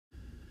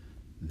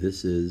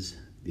This is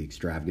the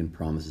Extravagant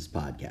Promises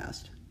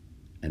Podcast,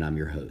 and I'm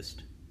your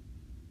host,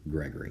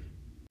 Gregory.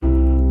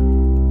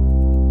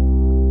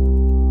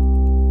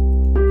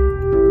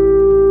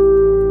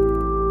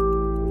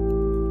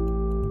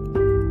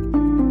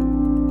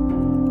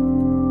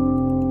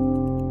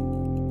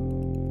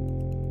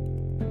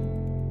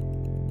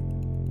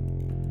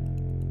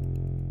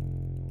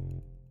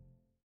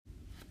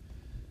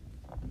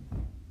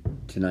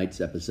 Tonight's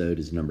episode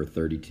is number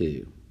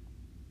 32,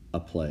 A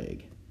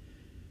Plague.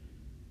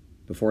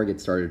 Before I get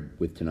started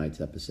with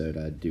tonight's episode,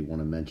 I do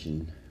want to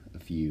mention a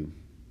few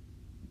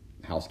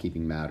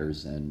housekeeping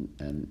matters and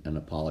an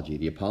apology.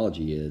 The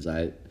apology is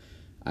I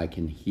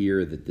can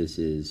hear that this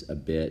is a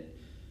bit,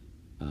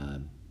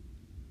 the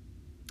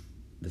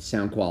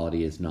sound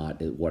quality is not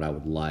what I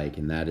would like,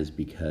 and that is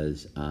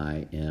because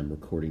I am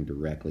recording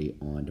directly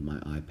onto my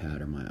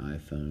iPad or my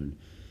iPhone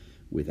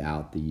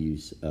without the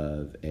use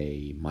of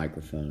a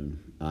microphone.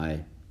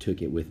 I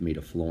took it with me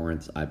to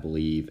Florence, I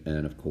believe,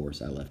 and of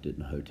course I left it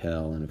in a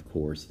hotel, and of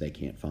course they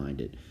can't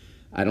find it.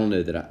 I don't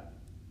know that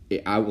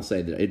I will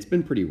say that it's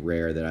been pretty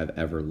rare that I've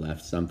ever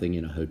left something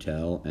in a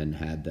hotel and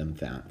had them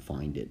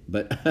find it.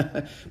 But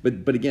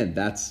but again,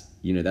 that's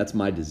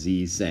my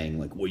disease saying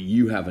like, well,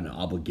 you have an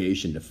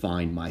obligation to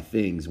find my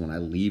things when I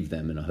leave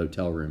them in a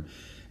hotel room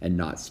and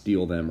not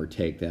steal them or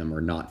take them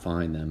or not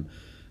find them.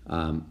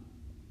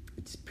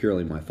 It's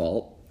purely my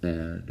fault,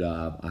 and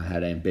I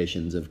had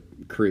ambitions of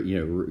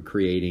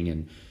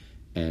creating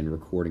and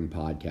recording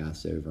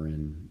podcasts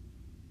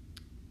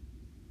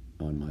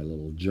on my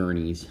little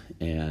journeys,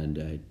 and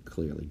I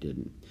clearly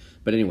didn't.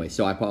 But anyway,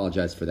 so I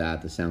apologize for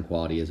that. The sound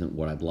quality isn't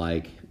what I'd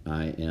like.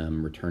 I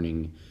am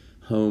returning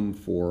home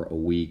for a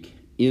week,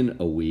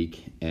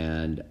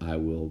 and I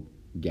will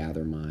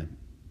gather my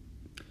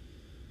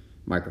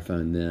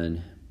microphone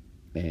then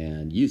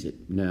and use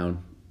it. Now,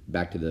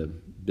 back to the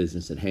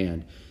business at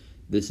hand.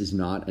 This is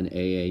not an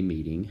AA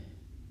meeting,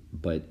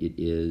 but it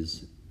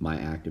is my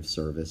act of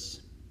service,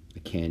 a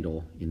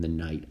candle in the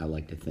night, I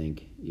like to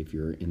think. If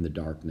you're in the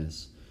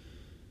darkness,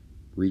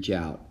 reach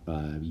out.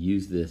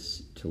 Use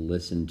this to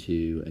listen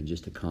to and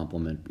just to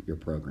complement your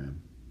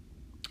program.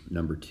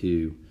 Number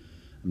 2,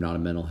 I'm not a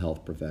mental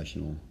health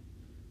professional.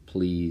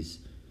 Please,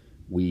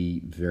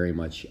 we very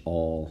much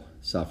all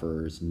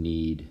sufferers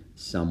need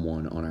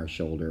someone on our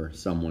shoulder,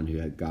 someone who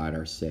had guide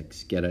our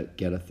six. Get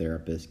a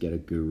therapist, get a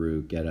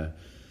guru, get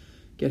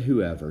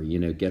whoever,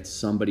 get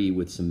somebody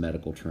with some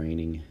medical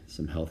training,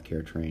 some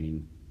healthcare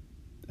training,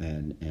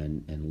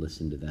 and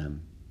listen to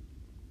them.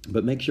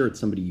 But make sure it's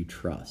somebody you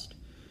trust.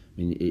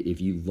 I mean,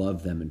 if you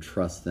love them and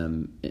trust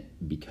them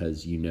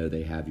because you know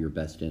they have your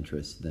best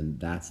interests, then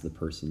that's the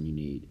person you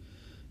need.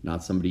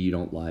 Not somebody you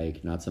don't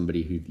like, not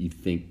somebody who you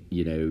think,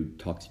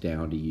 talks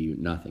down to you,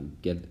 nothing.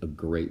 Get a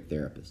great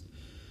therapist.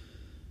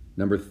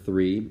 Number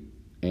 3,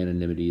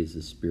 anonymity is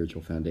the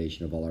spiritual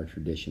foundation of all our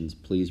traditions.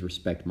 Please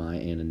respect my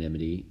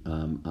anonymity.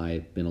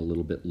 I've been a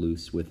little bit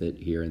loose with it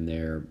here and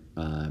there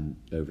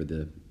over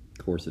the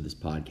course of this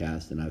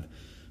podcast, and I've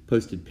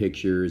posted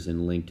pictures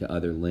and linked to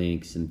other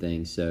links and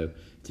things, so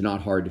it's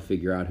not hard to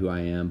figure out who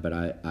I am, but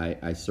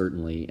I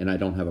certainly, and I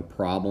don't have a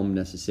problem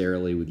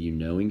necessarily with you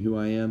knowing who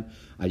I am.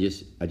 I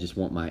just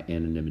want my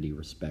anonymity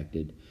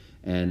respected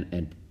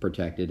and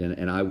protected,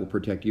 and I will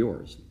protect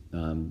yours.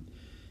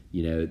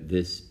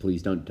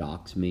 Please don't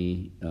dox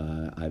me.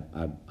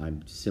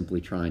 I'm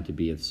simply trying to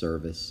be of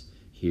service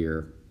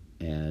here,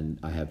 and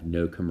I have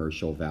no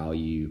commercial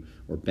value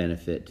or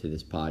benefit to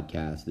this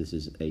podcast. This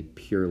is a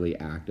purely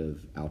act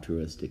of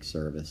altruistic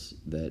service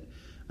that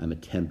I'm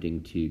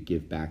attempting to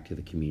give back to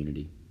the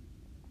community.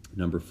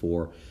 Number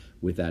 4,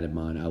 with that in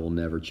mind, I will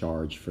never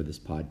charge for this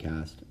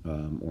podcast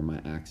or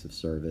my acts of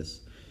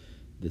service.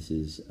 This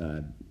is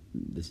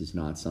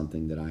not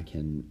something that I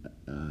can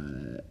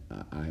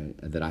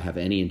that I have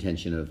any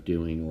intention of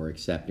doing or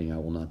accepting. I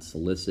will not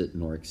solicit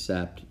nor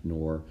accept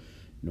nor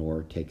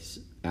take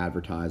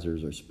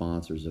advertisers or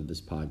sponsors of this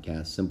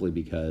podcast, simply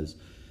because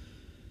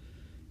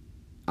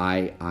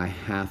I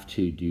have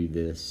to do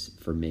this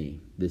for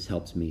me. This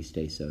helps me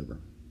stay sober.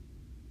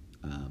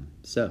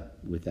 So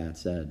with that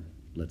said,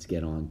 let's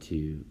get on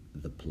to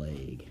The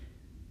Plague.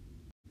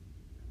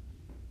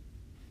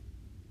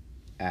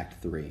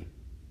 Act 3.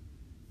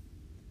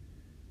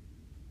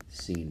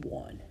 Scene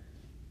 1.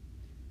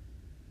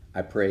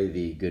 I pray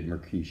thee, good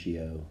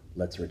Mercutio,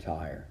 let's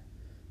retire.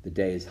 The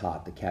day is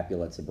hot, the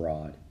Capulets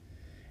abroad.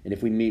 And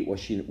if we meet,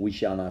 we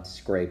shall not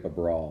scrape a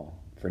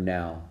brawl. For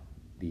now,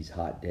 these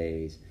hot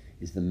days,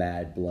 is the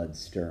mad blood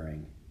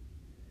stirring.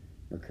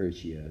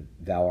 Mercutio,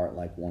 thou art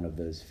like one of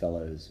those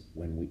fellows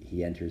when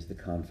he enters the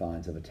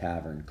confines of a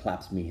tavern,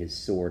 claps me his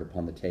sword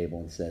upon the table,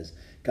 and says,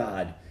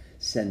 God,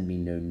 send me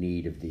no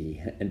need of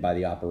thee, and by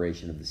the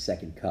operation of the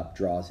second cup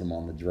draws him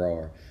on the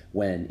drawer,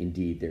 when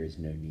indeed there is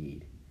no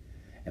need.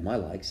 Am I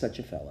like such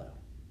a fellow?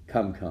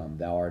 Come,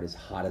 thou art as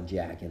hot a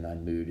jack in thy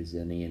mood as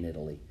any in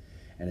Italy,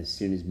 and as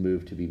soon as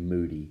moved to be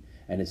moody,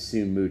 and as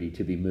soon moody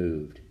to be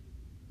moved.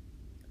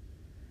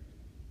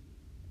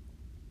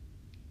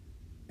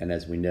 And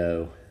as we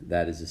know,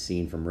 that is a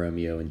scene from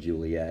Romeo and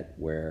Juliet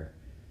where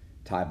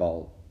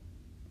Tybalt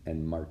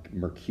and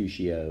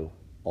Mercutio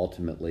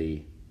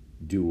ultimately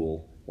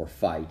duel or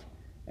fight,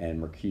 and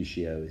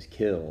Mercutio is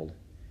killed.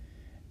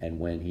 And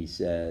when he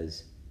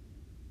says,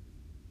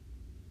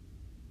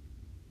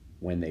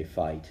 when they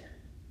fight,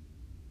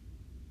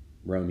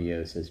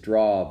 Romeo says,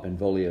 "Draw,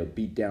 Benvolio,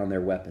 beat down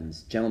their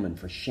weapons. Gentlemen,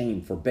 for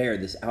shame, forbear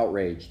this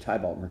outrage.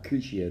 Tybalt,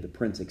 Mercutio, the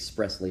prince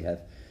expressly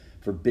hath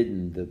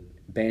forbidden the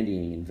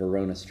bandying in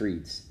Verona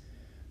streets.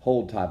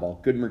 Hold,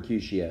 Tybalt, good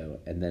Mercutio."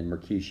 And then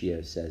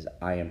Mercutio says,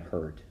 "I am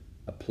hurt.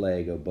 A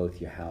plague o' both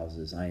your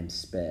houses. I am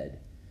sped.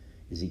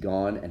 Is he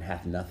gone and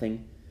hath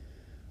nothing?"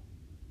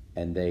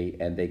 And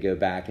they go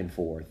back and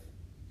forth.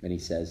 And he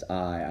says,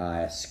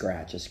 "Aye, a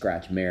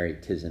scratch, marry,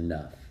 'tis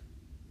enough."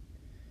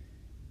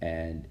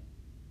 And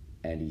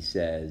he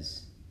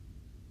says,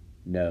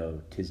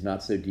 "No, 'tis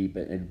not so deep."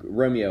 And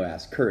Romeo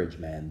asks, "Courage,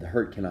 man, the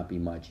hurt cannot be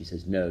much." He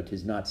says, "No,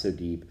 'tis not so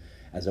deep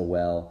as a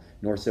well,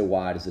 nor so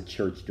wide as a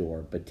church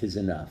door, but 'tis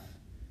enough.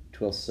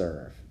 'Twill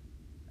serve.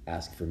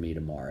 Ask for me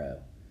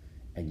tomorrow,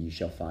 and you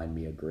shall find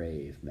me a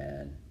grave,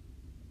 man.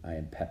 I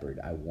am peppered,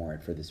 I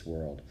warrant, for this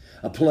world.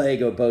 A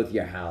plague o' both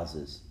your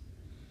houses."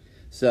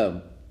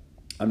 So,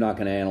 I'm not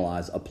going to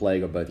analyze a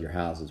plague o' both your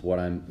houses. What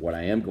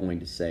I am going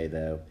to say,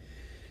 though,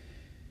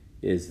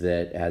 is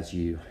that, as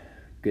you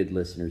good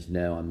listeners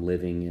know, I'm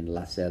living in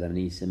La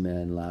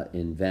Serenissima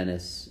in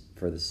Venice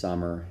for the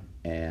summer,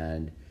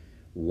 and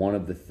one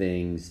of the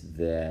things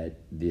that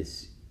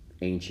this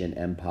ancient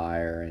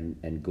empire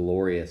and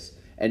glorious,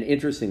 and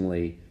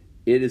interestingly,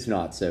 it is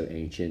not so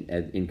ancient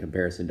in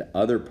comparison to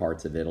other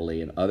parts of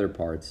Italy and other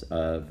parts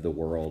of the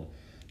world,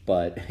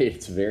 but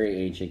it's very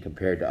ancient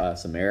compared to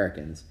us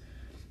Americans.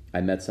 I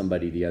met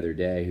somebody the other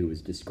day who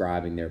was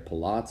describing their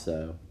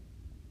palazzo,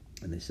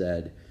 and they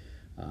said,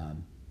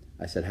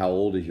 I said, "How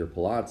old is your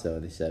palazzo?"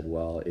 And they said,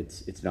 "Well,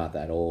 it's not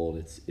that old.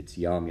 It's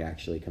young,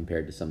 actually,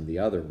 compared to some of the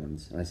other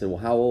ones." And I said, "Well,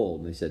 how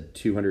old?" And they said,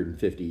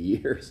 250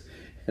 years.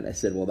 And I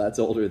said, "Well, that's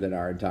older than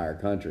our entire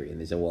country."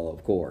 And they said, "Well,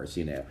 of course,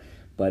 you know."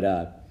 But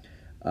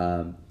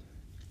the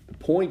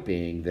point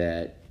being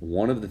that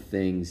one of the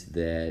things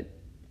that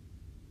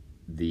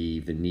the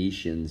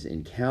Venetians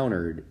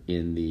encountered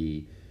in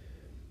the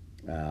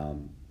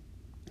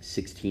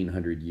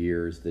 1600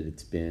 years that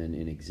it's been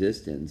in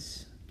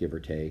existence, give or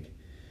take,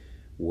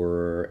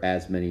 were,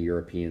 as many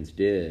Europeans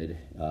did,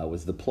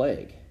 was the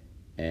plague.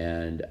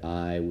 And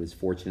I was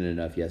fortunate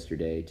enough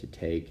yesterday to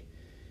take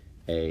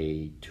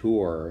a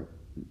tour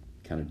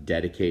kind of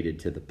dedicated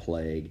to the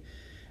plague.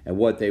 And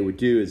what they would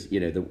do is,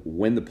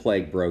 when the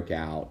plague broke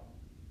out,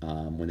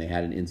 when they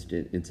had an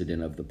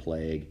incident of the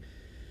plague,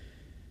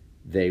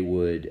 they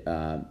would,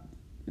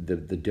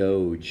 the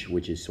Doge,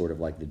 which is sort of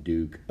like the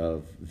Duke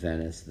of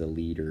Venice, the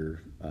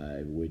leader,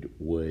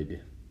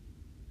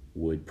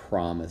 would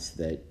promise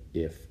that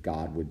if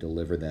God would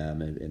deliver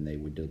them and they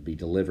would be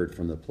delivered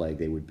from the plague,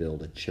 they would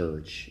build a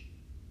church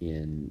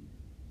in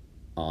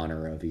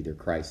honor of either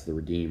Christ the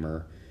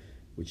Redeemer,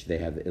 which they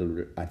have,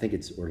 I think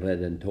it's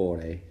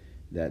Redentore,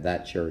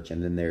 that church,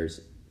 and then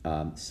there's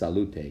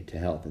Salute, to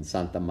health, and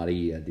Santa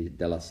Maria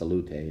della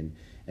Salute,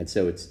 and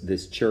so it's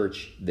this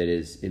church that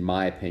is, in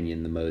my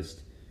opinion, the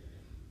most,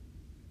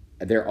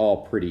 they're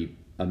all pretty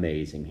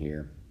amazing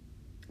here.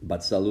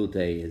 But Salute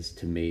is,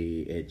 to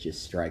me, it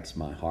just strikes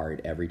my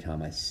heart every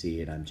time I see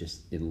it. I'm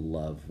just in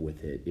love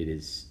with it. It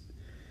is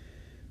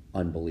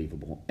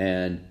unbelievable.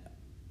 And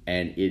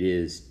it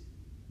is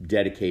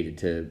dedicated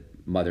to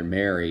Mother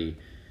Mary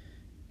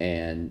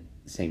and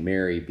Saint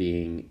Mary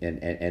being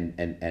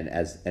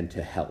and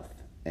to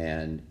health.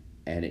 And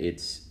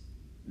it's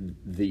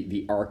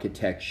the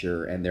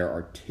architecture, and there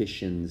are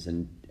Titians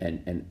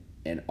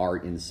and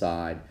art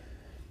inside.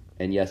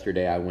 And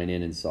yesterday I went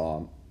in and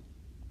saw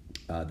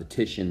the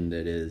Titian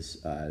that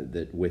is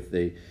that with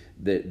the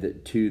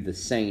to the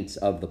saints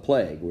of the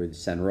plague, where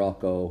San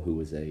Rocco, who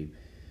was I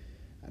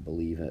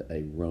believe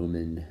a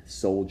Roman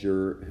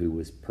soldier who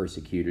was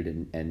persecuted,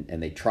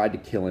 and they tried to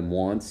kill him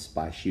once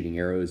by shooting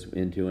arrows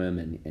into him,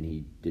 and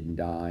he didn't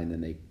die, and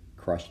then they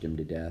crushed him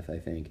to death, I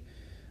think,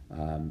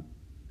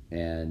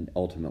 and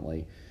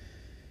ultimately,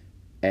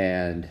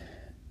 and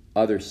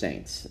other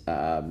saints,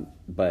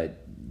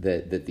 but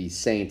that these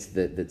saints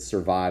that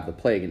survived the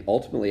plague, and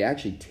ultimately,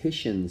 actually,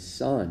 Titian's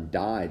son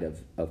died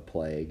of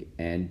plague,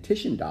 and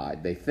Titian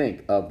died, they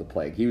think, of the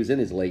plague. He was in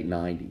his late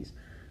 90s,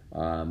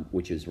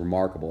 which is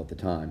remarkable at the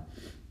time.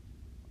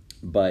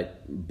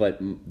 But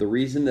the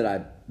reason that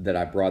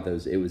I brought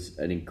those, it was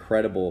an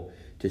incredible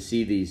to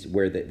see these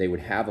where they would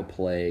have a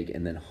plague,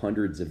 and then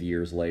hundreds of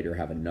years later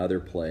have another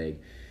plague,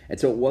 and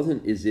so it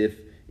wasn't as if,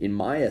 in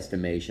my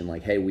estimation,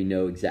 like, hey, we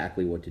know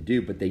exactly what to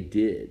do, but they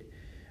did.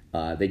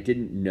 They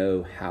didn't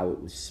know how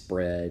it was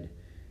spread.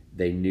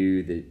 They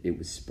knew that it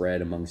was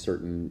spread among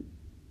certain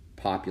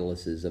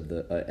populaces of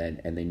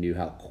the, and they knew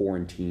how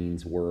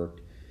quarantines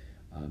worked.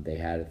 They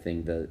had a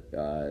thing,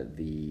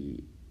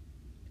 the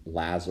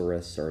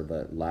Lazarus or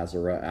the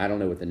Lazara, I don't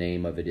know what the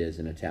name of it is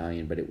in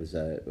Italian, but it was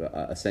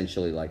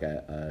essentially like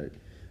an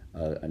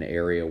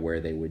area where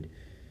they would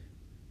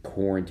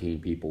quarantine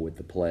people with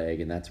the plague,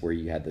 and that's where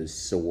you had those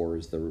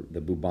sores,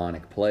 the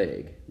bubonic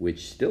plague,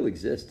 which still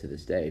exists to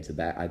this day. It's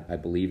I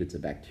believe it's a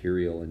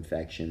bacterial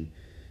infection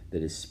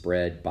that is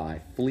spread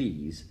by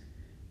fleas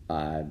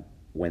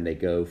when they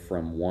go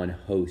from one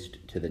host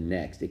to the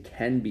next. It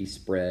can be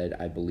spread,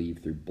 I believe,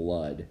 through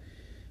blood,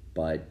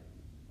 but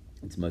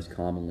it's most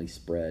commonly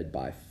spread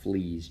by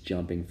fleas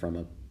jumping from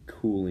a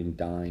cooling,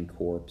 dying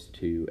corpse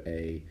to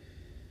a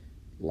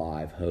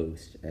live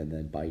host and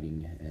then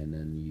biting, and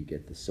then you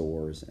get the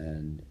sores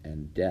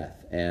and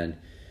death. And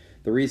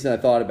the reason I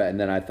thought about, and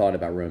then I thought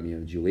about Romeo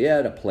and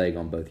Juliet, a plague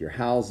on both your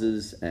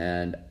houses,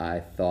 and I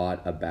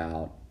thought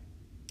about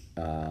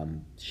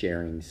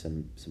sharing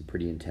some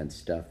pretty intense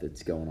stuff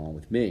that's going on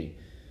with me,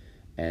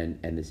 and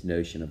this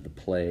notion of the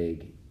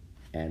plague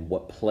and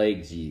what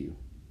plagues you.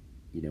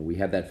 You know, we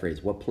have that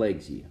phrase, what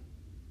plagues you?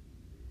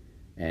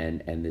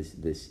 And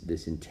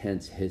this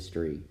intense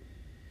history.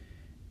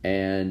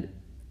 And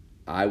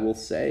I will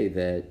say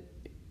that,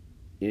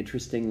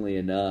 interestingly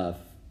enough,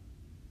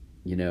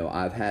 you know,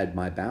 I've had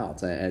my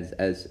bouts.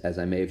 As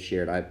I may have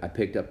shared, I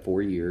picked up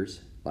 4 years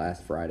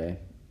last Friday,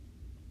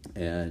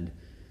 and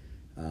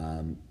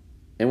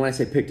when I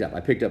say picked up, I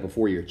picked up a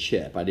 4-year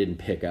chip. I didn't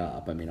pick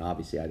up. I mean,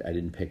 obviously, I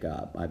didn't pick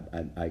up.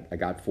 I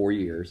got 4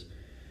 years,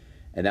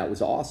 and that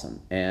was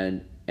awesome.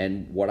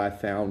 And what I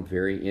found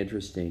very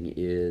interesting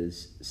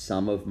is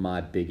some of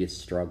my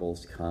biggest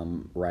struggles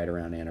come right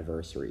around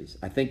anniversaries.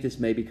 I think this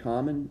may be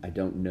common. I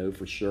don't know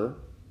for sure.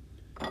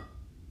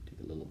 Take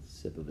a little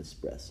sip of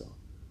espresso.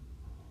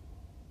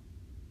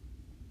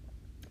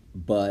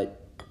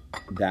 But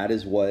that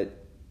is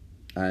what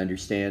I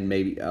understand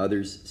maybe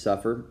others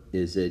suffer,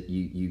 is that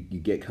you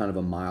get kind of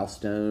a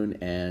milestone,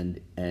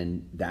 and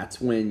that's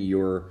when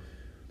your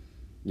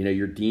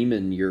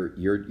demon,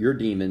 your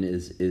demon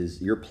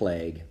is your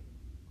plague.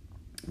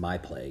 My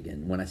plague,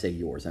 and when I say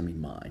yours, I mean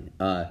mine.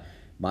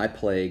 My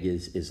plague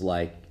is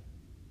like,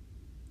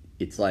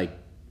 it's like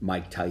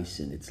Mike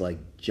Tyson. It's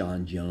like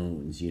John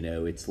Jones. You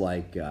know, it's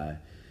like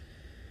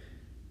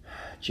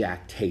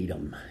Jack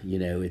Tatum. You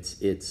know, it's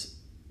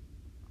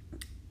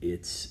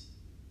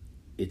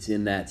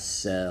in that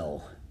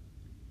cell.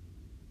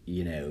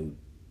 You know,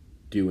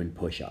 doing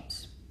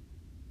push-ups.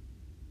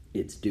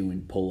 It's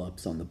doing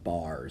pull-ups on the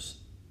bars.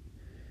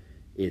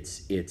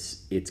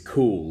 It's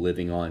cool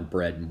living on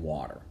bread and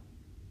water.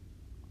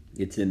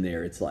 It's in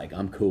there. It's like,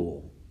 I'm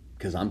cool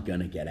because I'm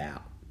going to get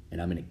out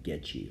and I'm going to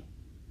get you.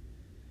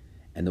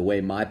 And the way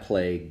my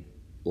plague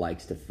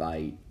likes to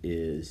fight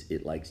is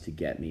it likes to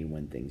get me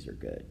when things are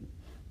good.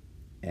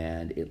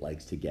 And it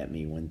likes to get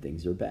me when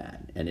things are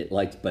bad. And it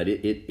likes, but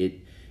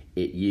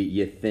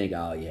you think,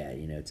 oh yeah,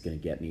 you know, it's going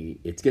to get me.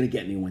 It's going to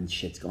get me when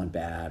shit's gone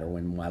bad or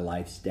when my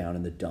life's down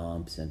in the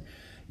dumps. And,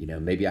 you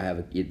know, maybe I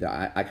have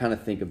I kind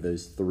of think of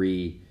those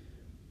three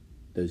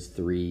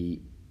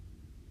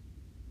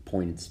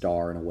pointed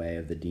star in a way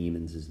of the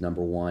demons. Is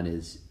number one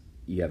is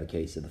you have a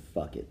case of the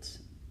fuck it,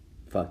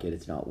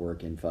 it's not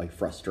working, like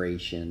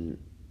frustration,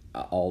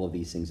 all of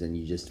these things, and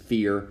you just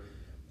fear,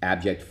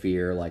 abject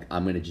fear, like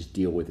I'm going to just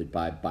deal with it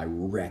by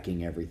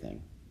wrecking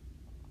everything.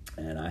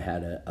 And I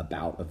had a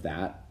bout of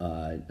that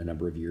a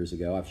number of years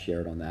ago. I've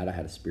shared on that. I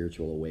had a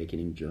spiritual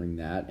awakening during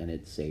that, and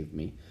it saved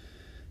me.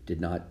 Did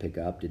not pick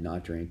up, did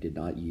not drink, did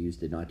not use,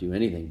 did not do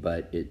anything,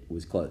 but it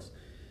was close.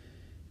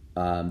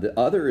 The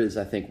other is,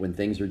 I think, when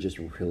things are just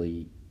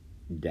really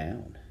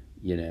down,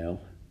 you know,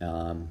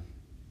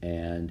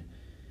 and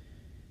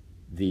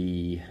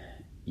you've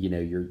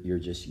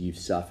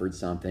suffered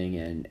something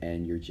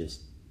and you're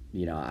just,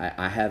 you know,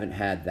 I haven't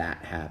had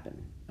that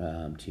happen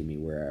to me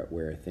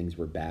where things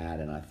were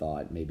bad and I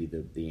thought maybe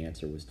the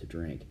answer was to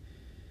drink.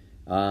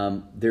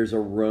 There's a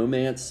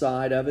romance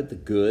side of it, the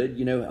good,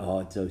 you know, oh,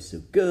 it's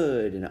so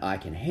good and I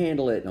can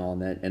handle it and all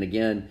that. And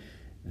again,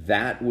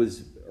 that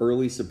was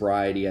early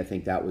sobriety. I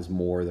think that was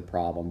more the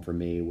problem for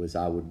me. Was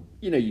I would,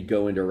 you know, you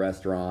go into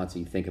restaurants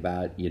and you think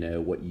about, you know,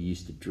 what you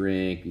used to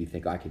drink. You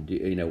think I can do,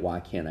 you know,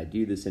 why can't I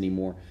do this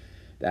anymore?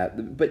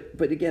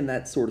 But again,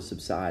 that sort of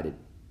subsided.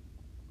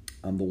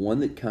 The one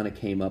that kind of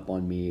came up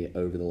on me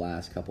over the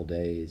last couple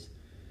days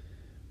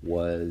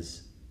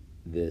was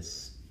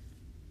this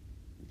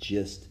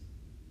just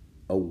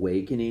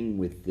awakening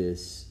with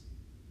this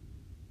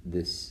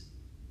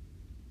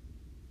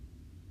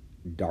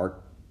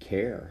dark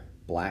care,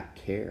 black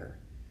care,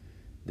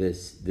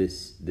 this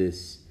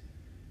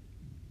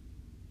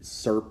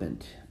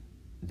serpent,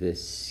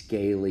 this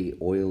scaly,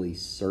 oily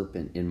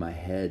serpent in my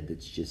head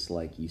that's just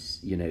like,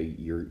 you know,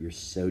 you're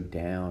so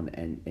down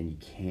and you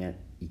can't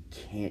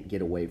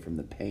get away from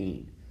the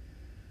pain.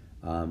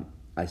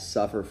 I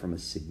suffer from a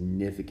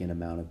significant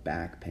amount of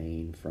back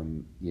pain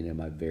from, you know,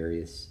 my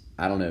various,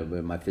 I don't know,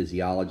 my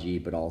physiology,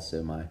 but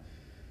also my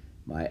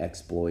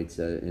exploits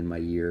in my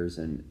years,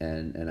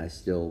 and I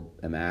still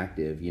am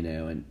active, you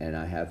know, and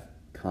I have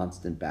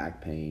constant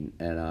back pain,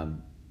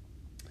 and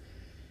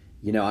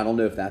you know, I don't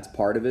know if that's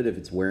part of it, if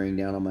it's wearing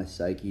down on my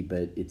psyche,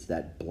 but it's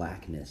that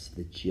blackness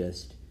that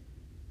just,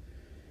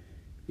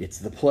 it's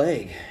the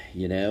plague,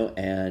 you know,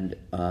 and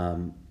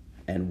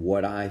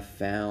what I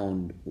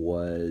found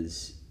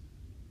was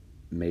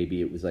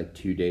maybe it was like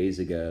 2 days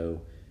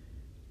ago,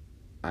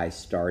 I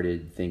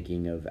started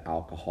thinking of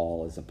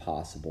alcohol as a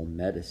possible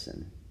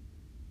medicine.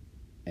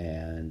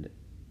 And,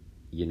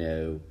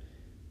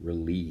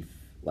 relief.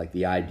 Like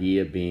the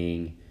idea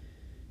being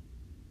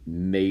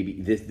maybe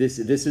this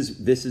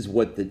is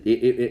what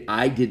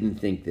I didn't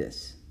think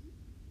this.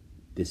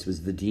 This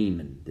was the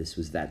demon. This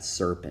was that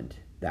serpent.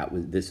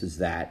 This was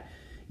that.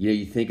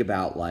 You think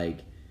about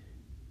like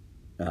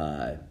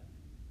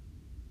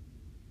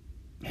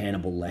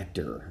Hannibal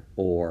Lecter,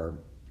 or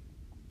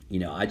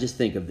I just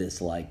think of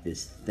this like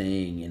this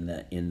thing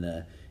in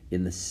a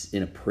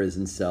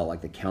prison cell,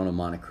 like the Count of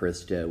Monte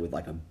Cristo, with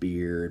like a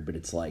beard, but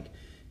it's like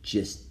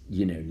just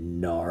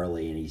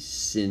gnarly, and he's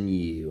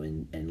sinew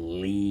and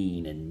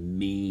lean and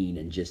mean,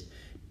 and just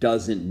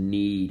doesn't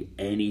need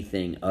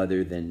anything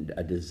other than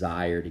a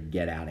desire to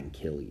get out and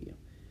kill you.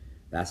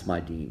 That's my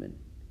demon.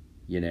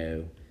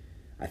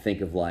 I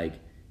think of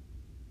like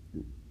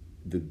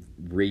the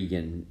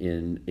Regan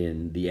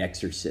in The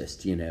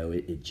Exorcist.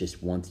 It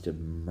just wants to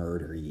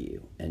murder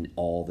you and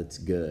all that's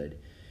good.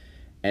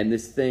 And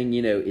this thing,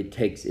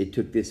 it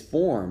took this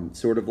form,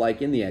 sort of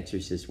like in The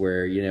Exorcist,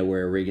 where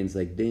Regan's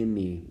like, "Damn,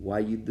 why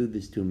you do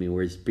this to me?"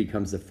 Where it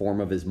becomes the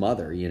form of his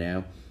mother,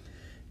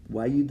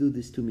 "Why you do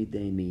this to me,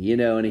 Damie?"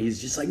 And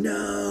he's just like,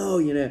 "No,"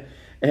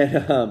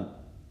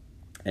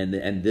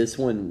 and this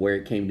one, where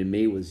it came to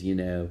me was,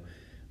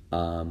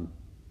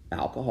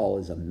 alcohol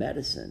is a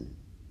medicine,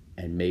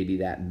 and maybe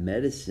that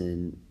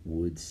medicine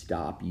would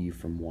stop you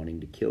from wanting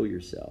to kill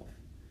yourself,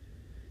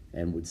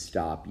 and would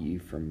stop you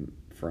from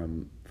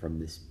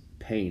this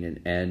pain.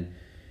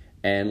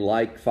 And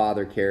like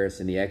Father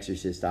Karras in The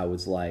Exorcist, I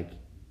was like,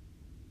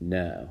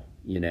 no,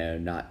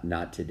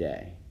 not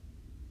today.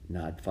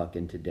 Not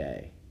fucking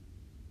today.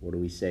 What do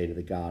we say to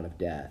the God of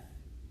death?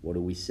 What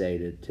do we say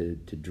to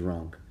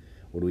drunk?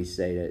 What do we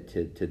say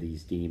to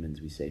these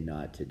demons? We say,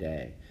 not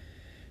today.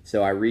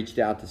 So I reached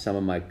out to some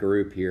of my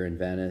group here in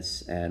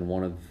Venice, and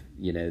one of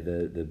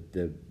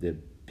the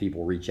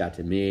people reached out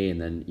to me,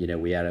 and then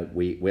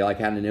we like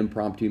had an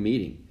impromptu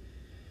meeting,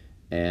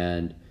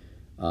 and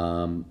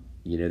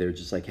they were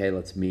just like, "Hey,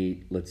 let's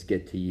meet, let's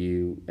get to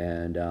you,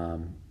 and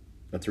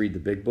let's read the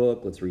big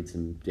book, let's read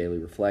some daily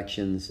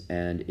reflections."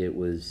 And it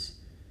was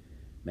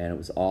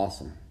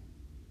awesome.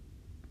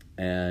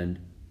 And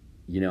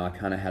I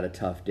kind of had a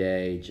tough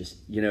day,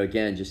 just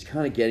just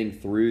kind of getting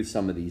through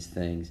some of these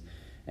things,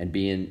 and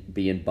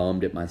being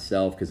bummed at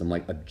myself, because I'm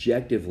like,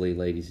 objectively,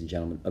 ladies and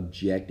gentlemen,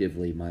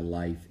 objectively, my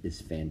life is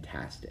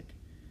fantastic.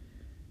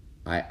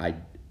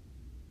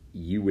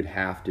 You would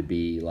have to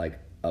be like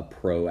a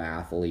pro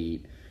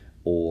athlete,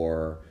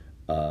 or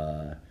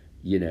so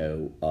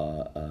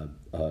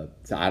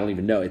I don't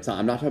even know.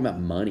 I'm not talking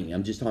about money.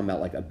 I'm just talking about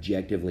like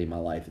objectively, my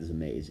life is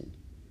amazing.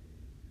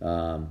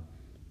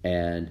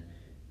 And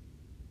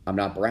I'm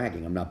not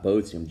bragging. I'm not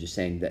boasting. I'm just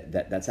saying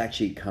that's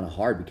actually kind of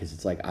hard, because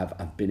it's like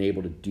I've been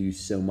able to do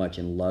so much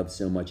and love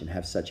so much and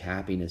have such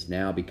happiness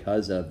now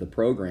because of the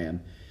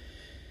program.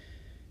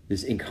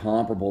 This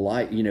incomparable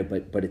life,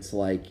 but it's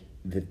like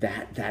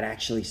that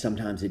actually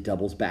sometimes it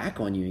doubles back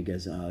on you and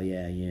goes, "Oh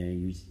yeah,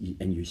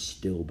 and you're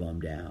still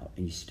bummed out,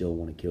 and you still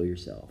want to kill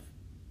yourself.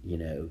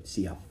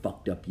 See how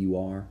fucked up you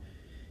are.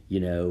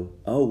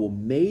 Oh well,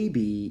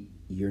 maybe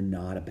you're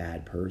not a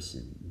bad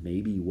person.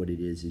 Maybe what it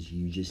is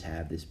you just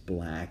have this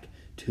black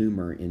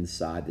tumor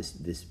inside,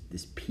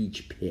 this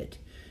peach pit,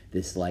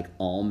 this like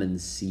almond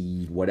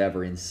seed,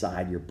 whatever,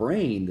 inside your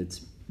brain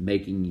that's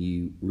making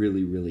you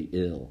really, really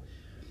ill.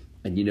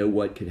 And you know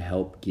what could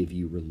help give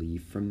you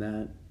relief from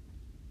that?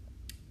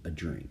 A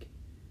drink."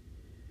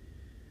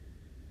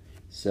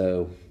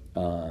 So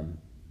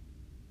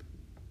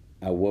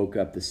I woke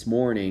up this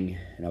morning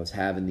and I was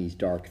having these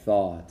dark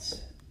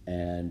thoughts,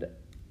 and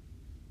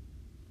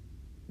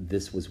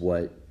this was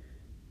what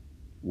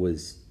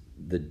was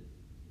the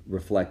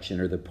reflection,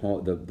 or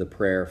the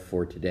prayer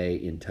for today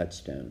in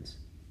Touchstones.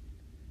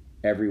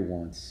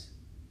 Everyone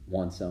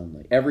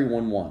only.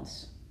 Everyone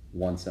once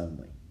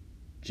only.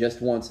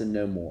 Just once and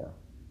no more.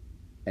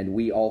 And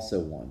we also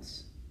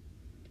once.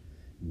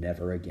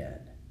 Never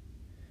again.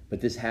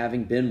 But this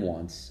having been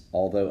once,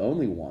 although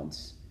only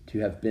once, to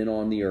have been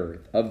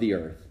of the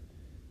earth,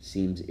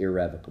 seems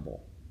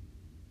irrevocable.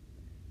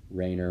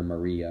 Rainer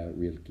Maria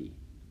Rilke.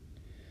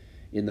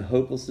 In the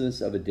hopelessness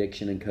of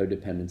addiction and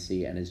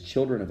codependency, and as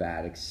children of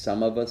addicts,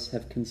 some of us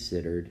have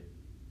considered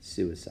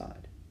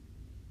suicide.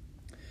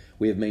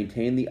 We have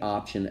maintained the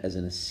option as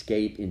an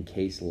escape in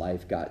case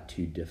life got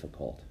too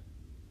difficult.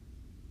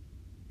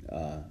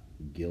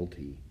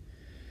 Guilty.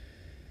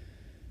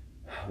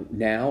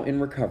 Now,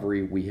 in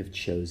recovery, we have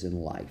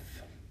chosen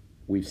life.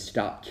 We've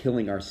stopped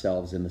killing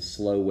ourselves in the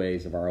slow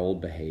ways of our old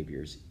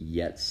behaviors,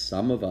 yet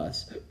some of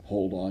us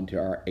hold on to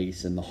our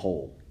ace in the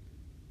hole.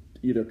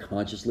 Either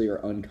consciously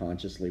or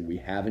unconsciously, we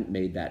haven't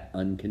made that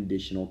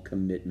unconditional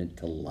commitment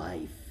to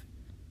life.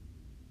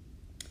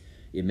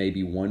 It may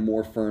be one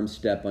more firm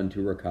step unto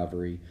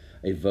recovery,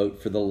 a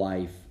vote for the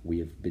life we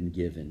have been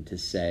given, to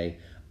say,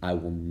 "I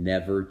will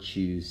never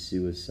choose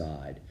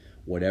suicide,"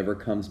 Whatever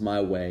comes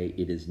my way,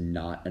 it is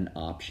not an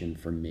option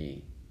for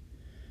me.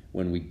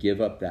 When we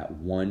give up that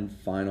one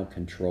final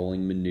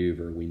controlling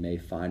maneuver, we may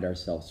find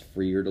ourselves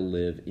freer to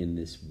live in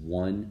this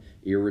one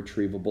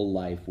irretrievable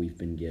life we've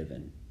been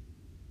given.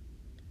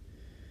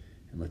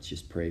 And let's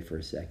just pray for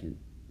a second.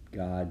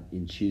 God,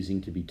 in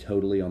choosing to be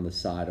totally on the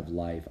side of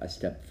life, I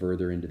step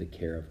further into the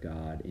care of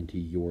God, into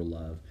your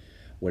love.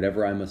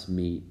 Whatever I must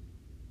meet,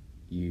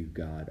 you,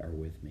 God, are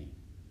with me.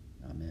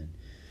 Amen.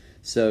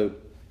 So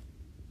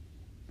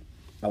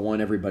I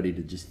want everybody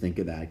to just think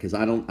of that, because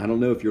I don't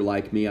know if you're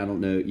like me. I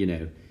don't know,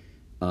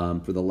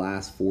 for the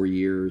last 4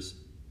 years,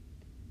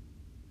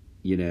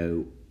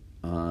 I've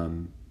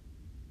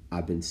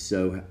been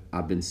so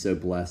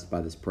blessed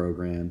by this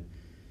program,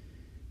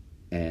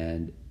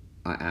 and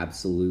I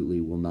absolutely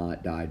will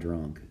not die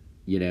drunk,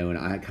 and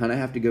I kind of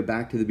have to go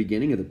back to the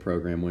beginning of the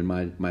program when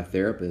my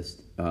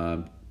therapist,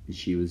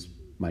 she was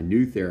my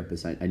new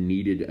therapist. I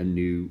needed a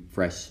new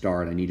fresh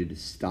start. I needed to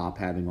stop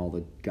having all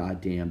the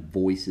goddamn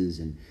voices.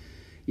 And,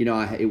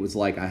 it was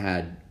like I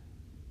had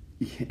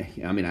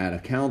a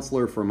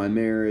counselor for my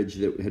marriage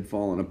that had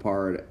fallen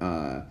apart.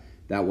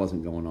 That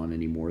wasn't going on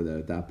anymore though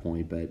at that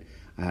point, but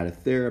I had a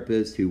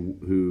therapist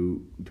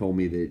who told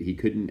me that he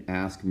couldn't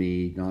ask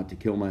me not to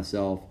kill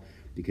myself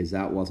because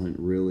that wasn't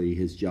really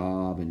his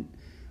job, and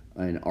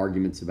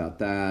arguments about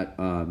that.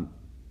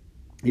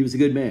 He was a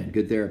good man,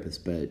 good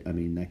therapist, but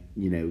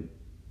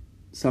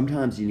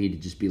sometimes you need to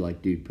just be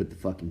like, dude, put the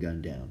fucking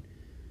gun down.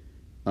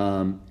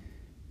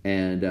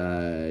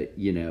 I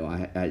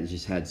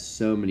just had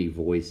so many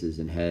voices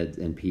and heads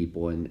and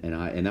people,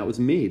 and that was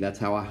me. That's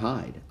how I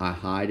hide. I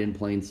hide in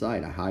plain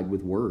sight. I hide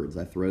with words.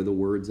 I throw the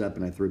words up,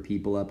 and I throw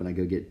people up, and I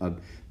go get a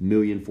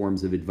million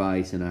forms of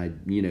advice, and I,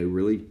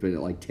 really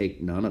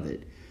take none of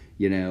it.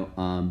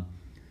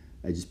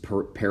 I just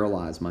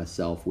paralyze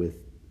myself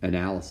with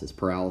paralysis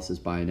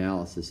by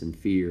analysis and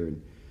fear.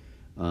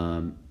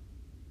 And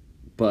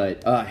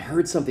but I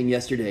heard something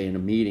yesterday in a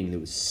meeting that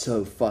was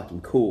so fucking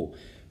cool.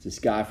 It's this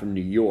guy from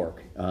New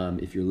York.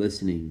 If you're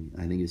listening,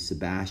 I think it's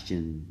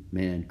Sebastian.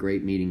 Man,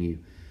 great meeting you.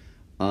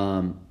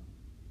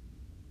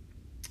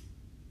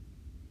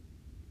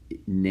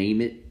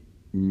 Name it,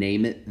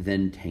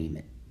 then tame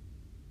it.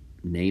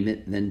 Name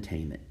it, then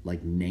tame it.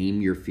 Like,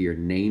 name your fear.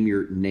 Name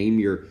it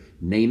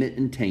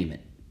and tame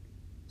it.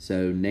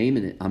 So I'm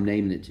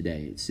naming it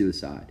today. It's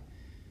suicide.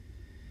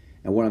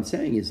 And what I'm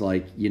saying is,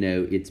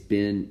 it's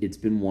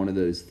been one of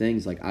those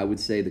things. Like, I would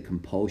say the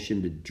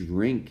compulsion to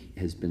drink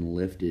has been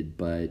lifted,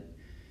 but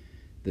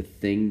the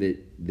thing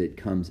that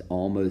comes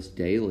almost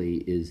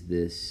daily is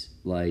this,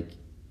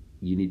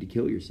 you need to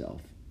kill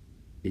yourself.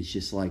 It's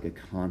just like a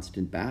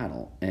constant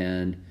battle.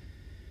 And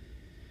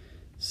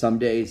some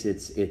days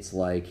it's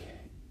like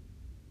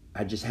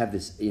I just have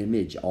this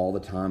image all the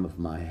time of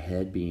my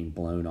head being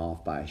blown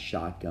off by a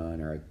shotgun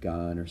or a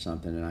gun or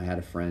something. And I had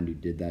a friend who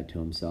did that to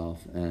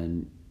himself,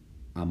 and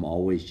I'm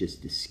always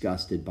just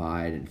disgusted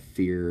by it and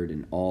feared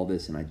and all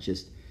this. And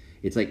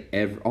it's like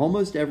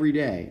almost every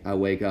day I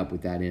wake up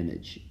with that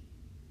image,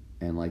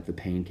 and the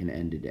pain can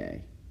end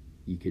today.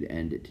 You could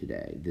end it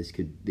today.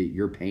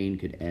 Your pain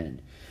could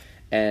end.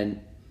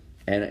 And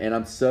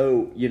I'm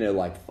so,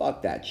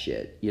 fuck that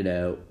shit,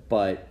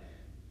 but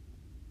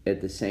at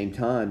the same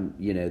time,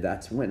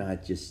 that's when I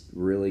just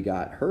really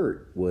got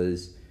hurt,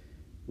 was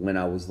when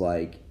I was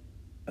like,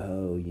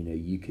 oh,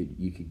 you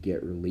could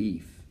get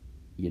relief,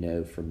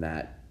 from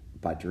that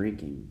by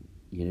drinking,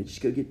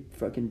 just go get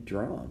fucking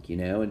drunk,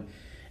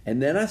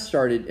 and then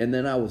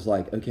I was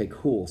like, okay,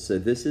 cool. So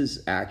this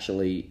is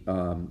actually,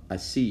 I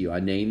see you, I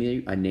name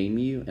you,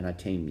 and I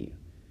tame you.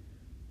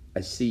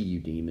 I see you,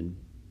 demon,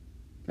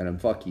 and I'm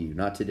fuck you,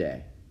 not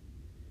today.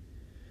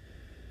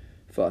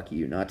 Fuck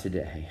you, not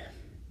today.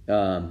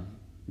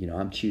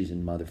 I'm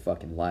choosing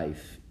motherfucking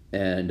life,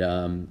 and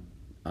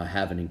I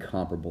have an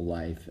incomparable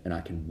life, and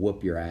I can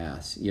whoop your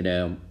ass,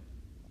 and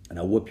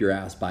I whoop your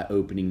ass by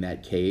opening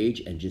that cage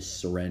and just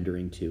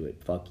surrendering to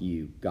it. Fuck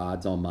you.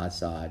 God's on my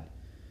side.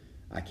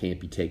 I can't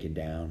be taken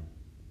down.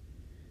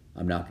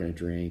 I'm not going to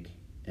drink,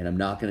 and I'm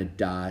not going to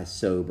die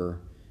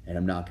sober, and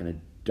I'm not going to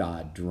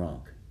die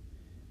drunk.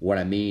 What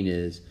I mean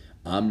is,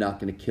 I'm not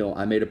going to kill.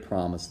 I made a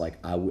promise,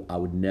 I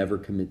would never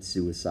commit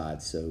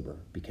suicide sober,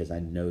 because I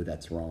know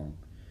that's wrong.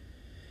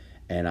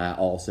 And I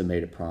also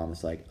made a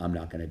promise, I'm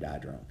not going to die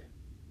drunk.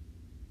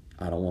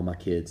 I don't want my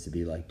kids to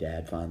be like,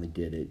 Dad finally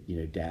did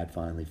it. Dad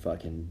finally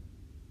fucking,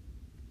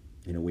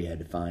 we had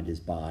to find his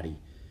body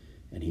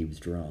and he was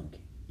drunk.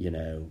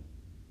 I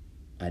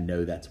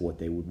know that's what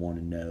they would want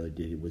to know.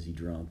 Was he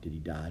drunk? Did he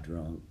die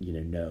drunk?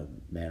 No,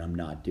 man, I'm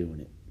not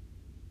doing it.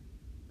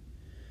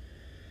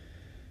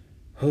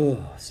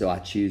 So I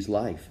choose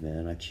life,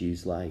 man. I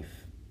choose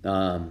life.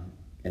 And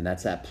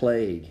that's that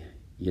plague.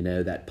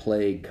 That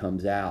plague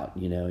comes out,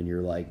 and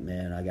you're like,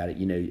 man, I got it.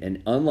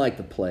 And unlike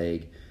the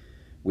plague,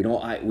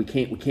 we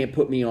can't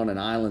put me on an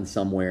island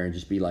somewhere and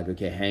just be like,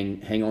 okay,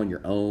 hang on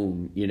your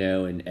own,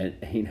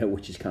 and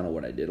which is kind of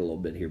what I did a little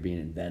bit here, being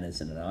in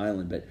Venice and an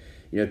island. But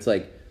it's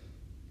like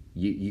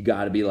you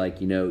got to be like,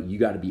 you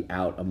got to be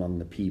out among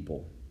the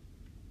people.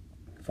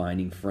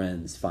 finding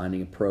friends,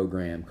 finding a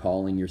program,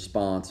 calling your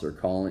sponsor,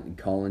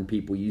 calling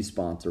people you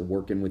sponsor,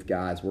 working with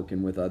guys,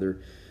 working with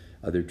other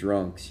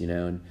drunks, you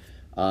know,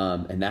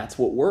 and that's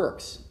what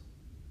works.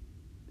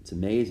 It's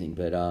amazing,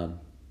 but I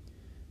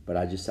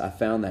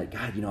found that,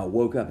 God, you know, I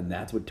woke up and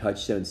that's what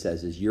Touchstone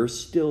says is you're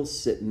still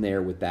sitting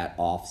there with that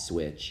off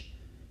switch,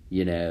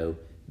 you know,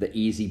 the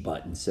easy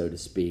button, so to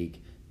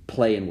speak,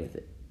 playing with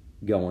it,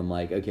 going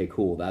like, okay,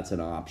 cool, that's an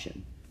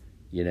option.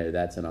 You know,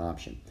 that's an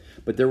option.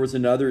 But there's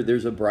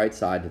a bright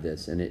side to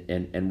this.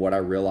 And what I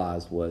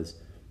realized was,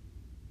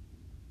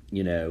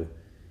 you know,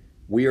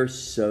 we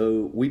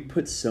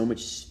put so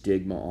much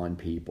stigma on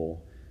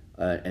people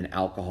and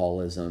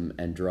alcoholism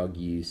and drug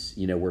use,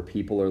 you know, where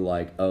people are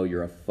like, oh,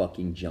 you're a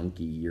fucking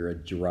junkie, you're a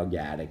drug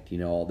addict, you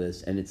know, all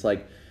this. And it's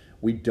like,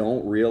 we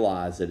don't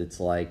realize that it's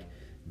like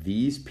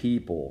these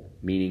people,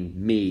 meaning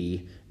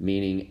me,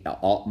 meaning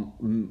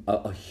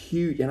a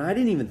huge, and I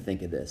didn't even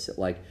think of this,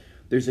 like,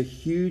 there's a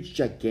huge,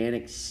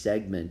 gigantic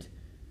segment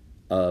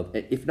of,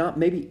 if not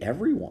maybe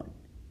everyone,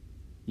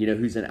 you know,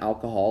 who's an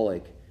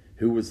alcoholic,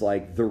 who was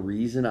like, the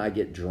reason I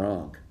get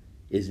drunk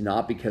is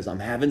not because I'm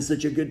having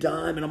such a good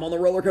time and I'm on the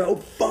roller coaster. Oh,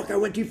 fuck, I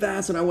went too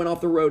fast and I went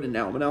off the road and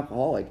now I'm an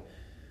alcoholic.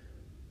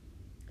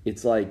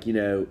 It's like, you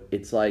know,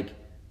 it's like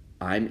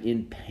I'm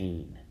in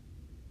pain.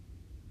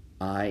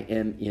 I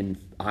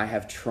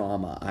have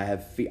trauma. I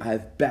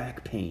have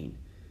back pain.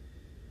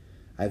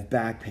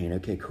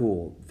 Okay,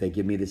 cool. They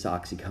give me this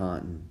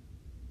OxyContin.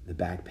 The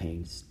back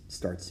pain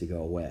starts to go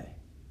away.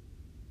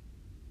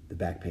 The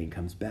back pain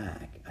comes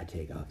back. I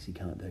take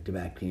OxyContin. The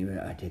back pain,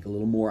 I take a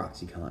little more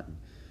OxyContin.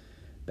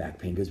 Back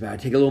pain goes back. I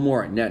take a little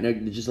more. No,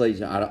 just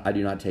ladies, I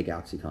do not take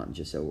OxyContin,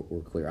 just so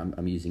we're clear.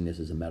 I'm using this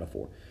as a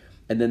metaphor.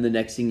 And then the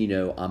next thing you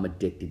know, I'm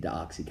addicted to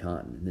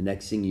OxyContin. And the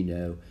next thing you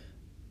know,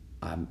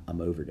 I'm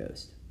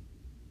overdosed.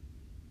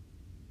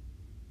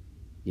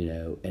 You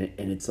know, and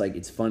it's like,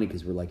 it's funny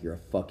because we're like, you're a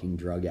fucking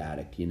drug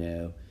addict, you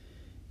know.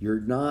 You're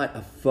not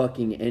a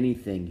fucking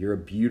anything. You're a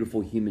beautiful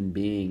human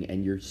being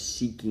and you're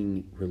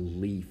seeking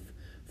relief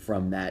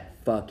from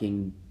that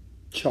fucking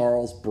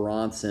Charles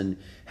Bronson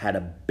had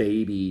a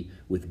baby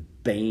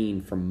with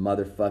Bane from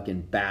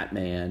motherfucking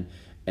Batman,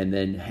 and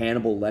then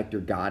Hannibal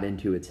Lecter got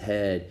into its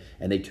head,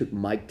 and they took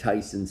Mike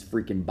Tyson's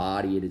freaking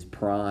body at his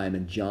prime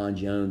and John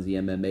Jones, the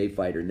MMA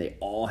fighter, and they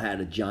all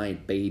had a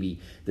giant baby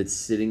that's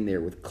sitting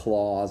there with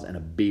claws and a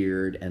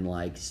beard and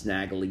like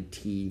snaggly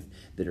teeth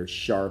that are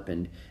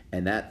sharpened,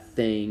 and that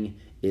thing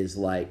is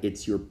like,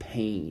 it's your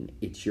pain,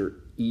 it's your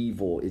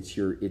evil, it's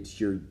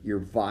your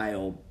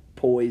vile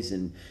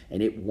poison,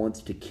 and it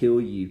wants to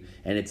kill you.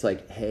 And it's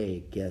like,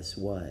 hey, guess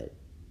what?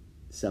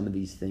 Some of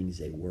these things,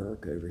 they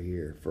work over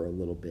here for a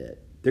little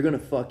bit. They're going to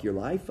fuck your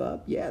life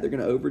up. Yeah, they're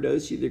going to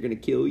overdose you. They're going to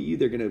kill you.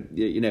 They're going to,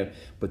 you know,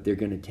 but they're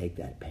going to take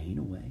that pain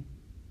away.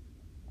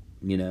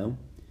 You know,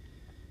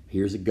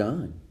 here's a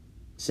gun.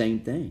 Same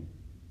thing.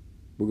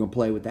 We're going to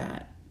play with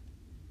that.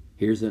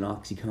 Here's an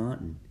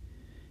OxyContin.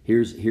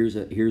 Here's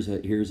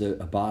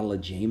a bottle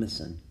of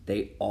Jameson.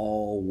 They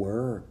all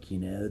work, you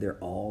know. They're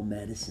all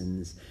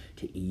medicines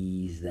to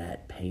ease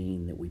that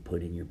pain that we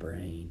put in your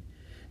brain,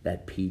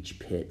 that peach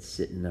pit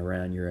sitting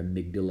around your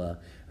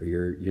amygdala, or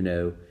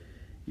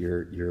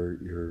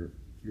your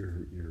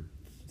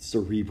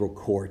cerebral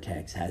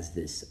cortex has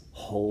this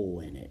hole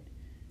in it.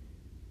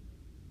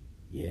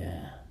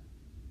 Yeah,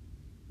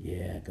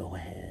 go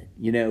ahead.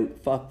 You know,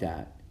 fuck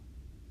that.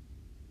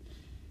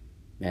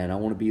 Man, I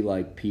want to be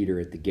like Peter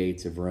at the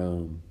gates of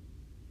Rome,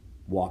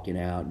 walking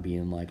out and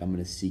being like, I'm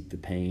going to seek the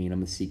pain. I'm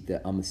going to seek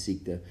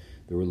the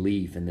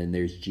relief. And then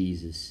there's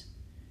Jesus,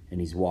 and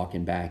he's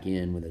walking back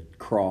in with a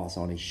cross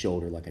on his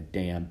shoulder like a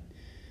damn,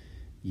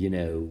 you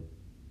know,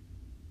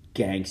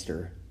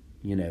 gangster,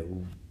 you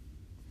know,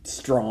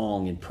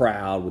 strong and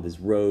proud with his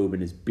robe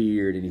and his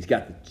beard, and he's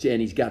got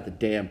the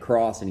damn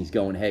cross, and he's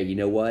going, hey, you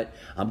know what?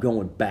 I'm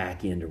going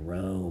back into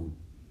Rome.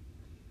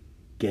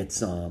 Get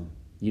some.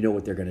 You know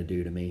what they're going to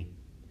do to me.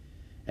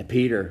 And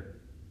Peter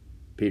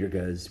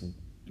goes,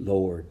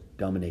 Lord,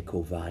 Domine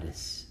quo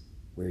vadis,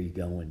 where are you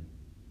going?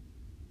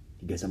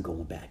 He goes, I'm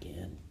going back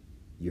in.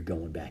 You're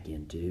going back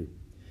in too.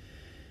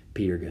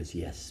 Peter goes,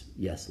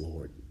 yes,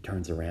 Lord.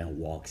 Turns around,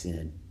 walks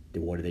in.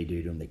 Then what do they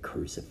do to him? They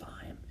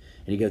crucify him.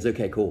 And he goes,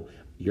 okay, cool.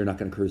 You're not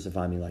going to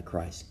crucify me like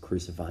Christ.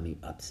 Crucify me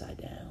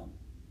upside down.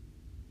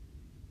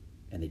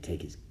 And they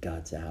take his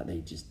guts out.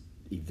 They just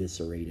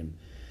eviscerate him.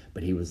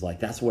 But he was like,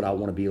 that's what I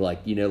want to be like,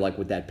 you know, like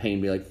with that pain,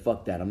 be like,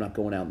 fuck that. I'm not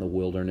going out in the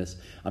wilderness.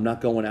 I'm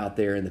not going out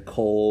there in the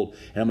cold,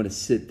 and I'm going to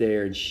sit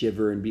there and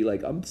shiver and be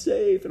like, I'm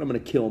safe, and I'm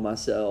going to kill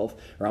myself,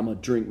 or I'm going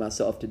to drink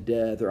myself to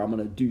death, or I'm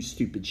going to do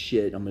stupid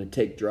shit. I'm going to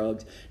take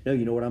drugs. No,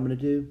 you know what I'm going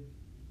to do?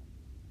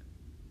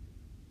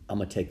 I'm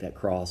going to take that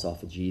cross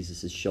off of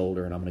Jesus'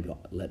 shoulder, and I'm going to go,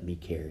 let me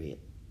carry it.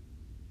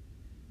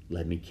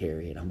 Let me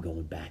carry it. I'm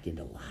going back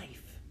into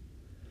life.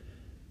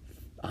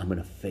 I'm going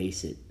to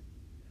face it.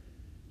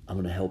 I'm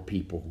going to help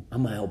people.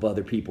 I'm going to help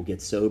other people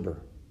get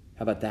sober.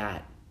 How about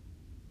that?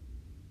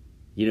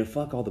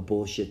 Fuck all the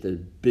bullshit, the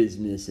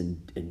business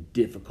and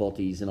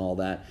difficulties and all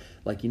that.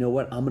 Like, you know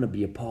what? I'm going to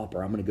be a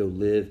pauper. I'm going to go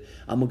live.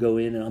 I'm going to go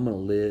in and I'm going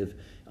to live.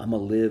 I'm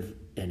going to live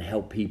and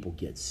help people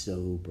get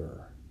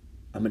sober.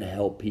 I'm going to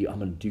help people. I'm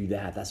going to do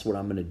that. That's what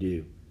I'm going to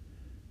do.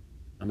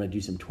 I'm going to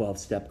do some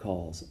 12-step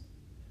calls.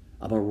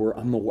 I'm going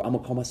to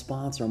call my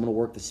sponsor. I'm going to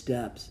work the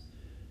steps.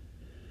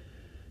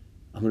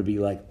 I'm going to be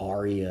like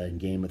Arya in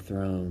Game of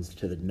Thrones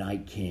to the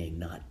Night King.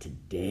 Not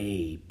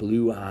today.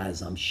 Blue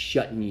eyes, I'm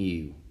shutting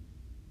you.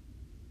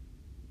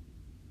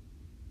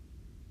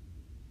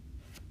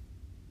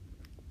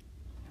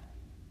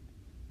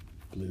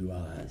 Blue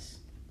eyes,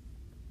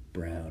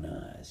 brown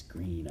eyes,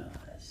 green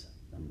eyes.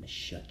 I'm going to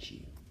shut you.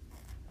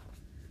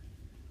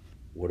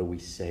 What do we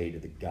say to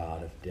the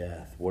God of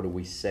death? What do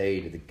we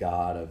say to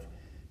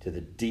to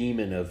the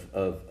demon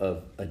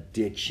of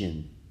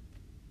addiction?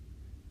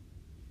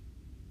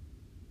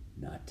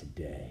 Not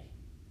today.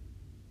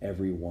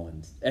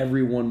 Everyone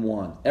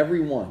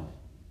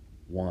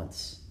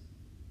wants.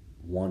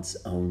 Once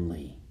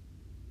only.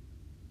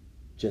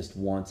 Just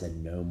once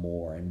and no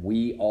more. And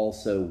we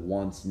also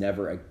once,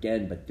 never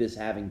again. But this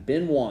having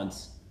been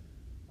once,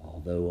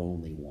 although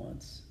only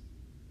once,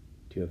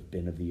 to have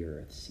been of the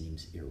earth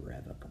seems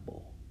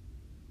irrevocable.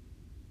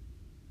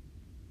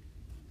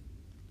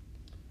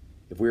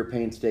 If we are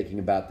painstaking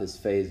about this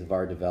phase of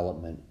our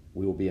development,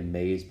 we will be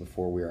amazed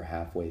before we are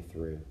halfway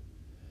through.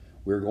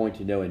 We're going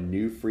to know a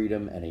new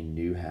freedom and a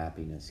new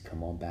happiness.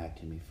 Come on back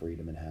to me,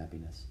 freedom and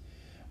happiness.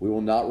 We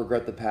will not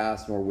regret the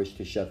past nor wish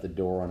to shut the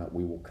door on it.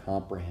 We will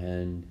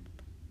comprehend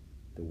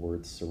the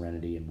word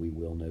serenity and we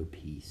will know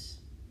peace.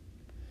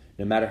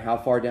 No matter how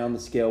far down the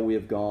scale we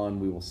have gone,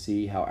 we will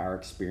see how our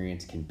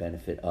experience can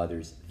benefit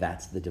others.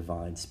 That's the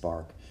divine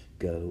spark.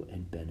 Go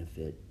and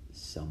benefit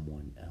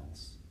someone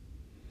else.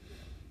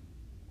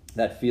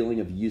 That feeling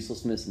of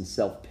uselessness and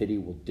self-pity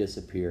will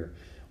disappear.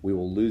 We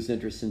will lose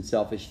interest in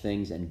selfish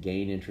things and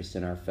gain interest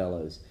in our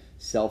fellows.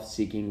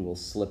 Self-seeking will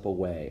slip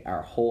away.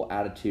 Our whole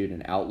attitude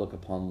and outlook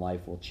upon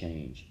life will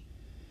change.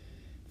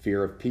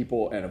 Fear of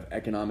people and of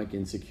economic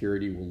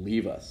insecurity will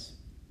leave us.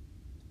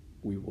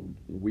 We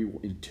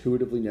will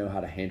intuitively know how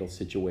to handle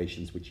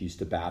situations which used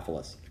to baffle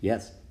us.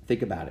 Yes,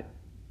 think about it.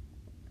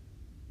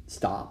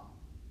 Stop.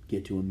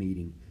 Get to a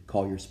meeting.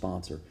 Call your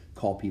sponsor.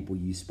 Call people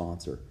you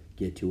sponsor.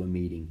 Get to a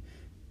meeting.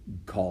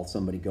 Call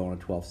somebody, go on a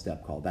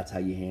 12-step call. That's how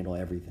you handle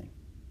everything.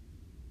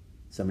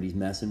 Somebody's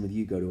messing with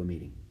you, go to a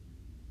meeting.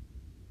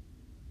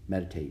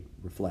 Meditate,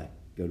 reflect,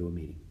 go to a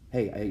meeting.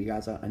 Hey, you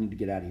guys, I need to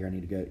get out of here. I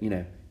need to go.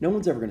 No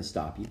one's ever going to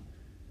stop you.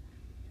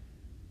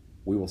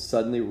 We will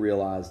suddenly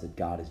realize that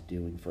God is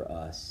doing for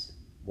us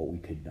what we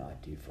could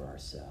not do for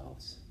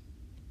ourselves.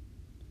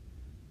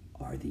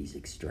 Are these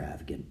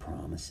extravagant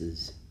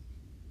promises?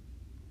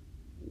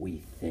 We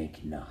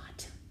think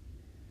not.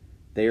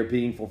 They are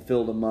being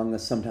fulfilled among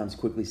us, sometimes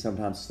quickly,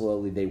 sometimes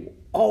slowly. They will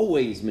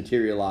always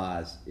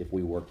materialize if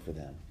we work for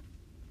them.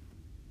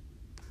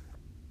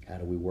 How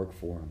do we work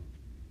for them?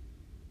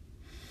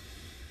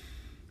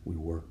 We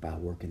work by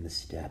working the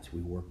steps.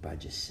 We work by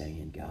just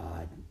saying,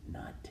 God,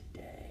 not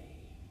today.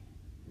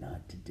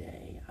 Not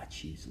today. I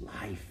choose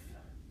life.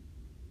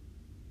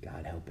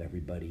 God, help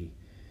everybody.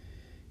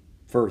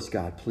 First,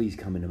 God, please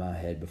come into my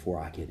head before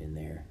I get in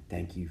there.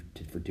 Thank you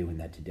for doing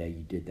that today.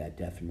 You did that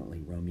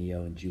definitely.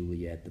 Romeo and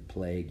Juliet, the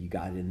plague, you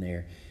got in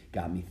there,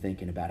 got me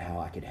thinking about how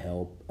I could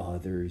help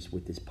others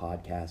with this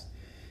podcast.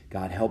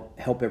 God,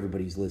 help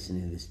everybody who's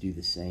listening to this do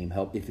the same.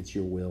 Help, if it's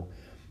your will,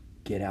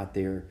 get out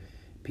there,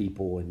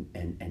 people,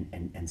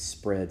 and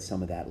spread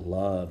some of that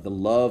love. The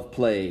love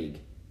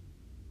plague.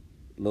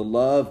 The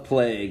love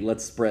plague.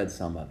 Let's spread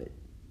some of it.